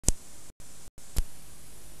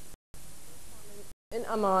in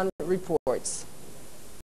Amman reports.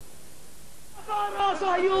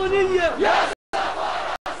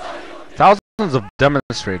 Thousands of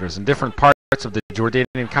demonstrators in different parts of the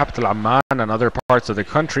Jordanian capital Amman and other parts of the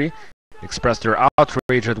country expressed their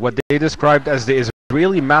outrage at what they described as the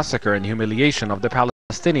Israeli massacre and humiliation of the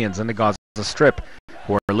Palestinians in the Gaza Strip,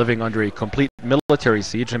 who are living under a complete military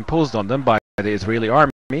siege imposed on them by the Israeli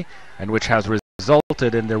army, and which has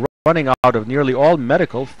resulted in the running out of nearly all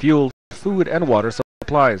medical, fuel, food and water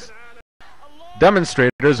supplies.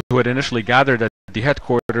 Demonstrators who had initially gathered at the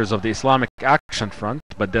headquarters of the Islamic Action Front,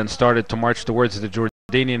 but then started to march towards the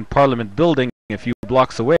Jordanian Parliament Building a few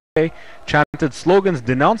blocks away, chanted slogans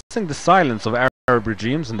denouncing the silence of Arab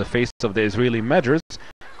regimes in the face of the Israeli measures,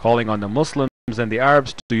 calling on the Muslims and the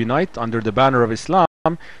Arabs to unite under the banner of Islam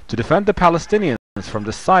to defend the Palestinians from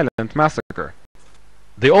the silent massacre.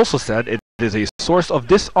 They also said it is a source of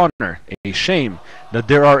dishonor, a shame, that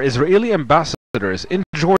there are Israeli ambassadors in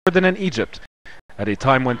Jordan and Egypt at a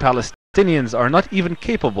time when Palestinians are not even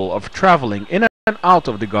capable of traveling in and out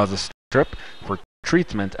of the Gaza Strip for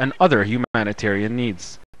treatment and other humanitarian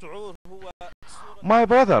needs. My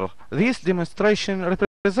brother, these demonstrations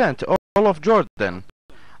represent all of Jordan,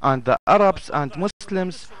 and the Arabs and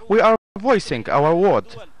Muslims. We are voicing our word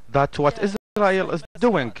that what Israel is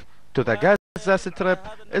doing to the Gaza Strip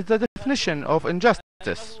is the definition of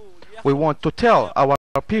injustice. We want to tell our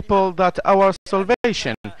people that our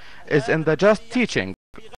salvation is in the just teaching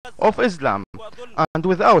of Islam, and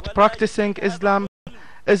without practicing Islam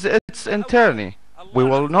is its internal. We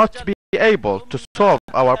will not be able to solve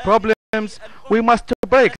our problems. We must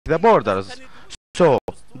break the borders so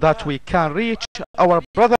that we can reach our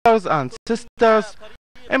brothers and sisters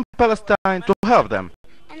in Palestine to help them.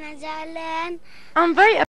 I'm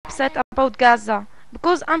very upset about Gaza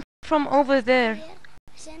because I'm from over there.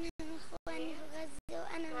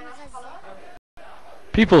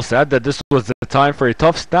 People said that this was the time for a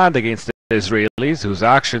tough stand against the Israelis, whose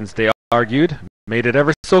actions, they argued, made it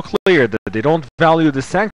ever so clear that they don't value the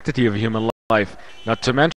sanctity of human life, not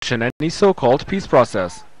to mention any so-called peace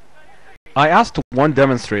process. I asked one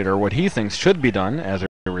demonstrator what he thinks should be done as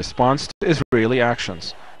a response to Israeli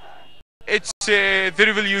actions. It's the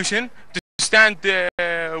revolution to stand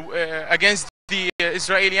against the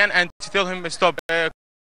Israeli and to tell him stop.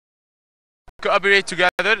 Cooperate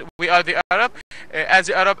together. We are the Arab, as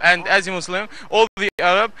the Arab and as a Muslim, all the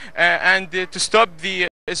Arab, and to stop the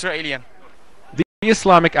Israeli. The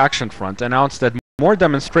Islamic Action Front announced that more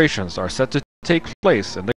demonstrations are set to take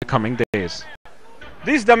place in the coming days.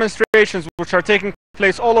 These demonstrations, which are taking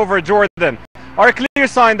place all over Jordan, are a clear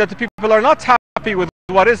sign that the people are not happy with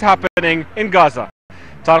what is happening in Gaza.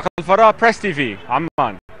 Tarek AlFarra, Press TV,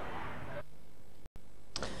 Amman.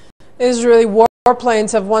 Israeli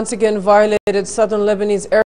warplanes have once again violated southern Lebanese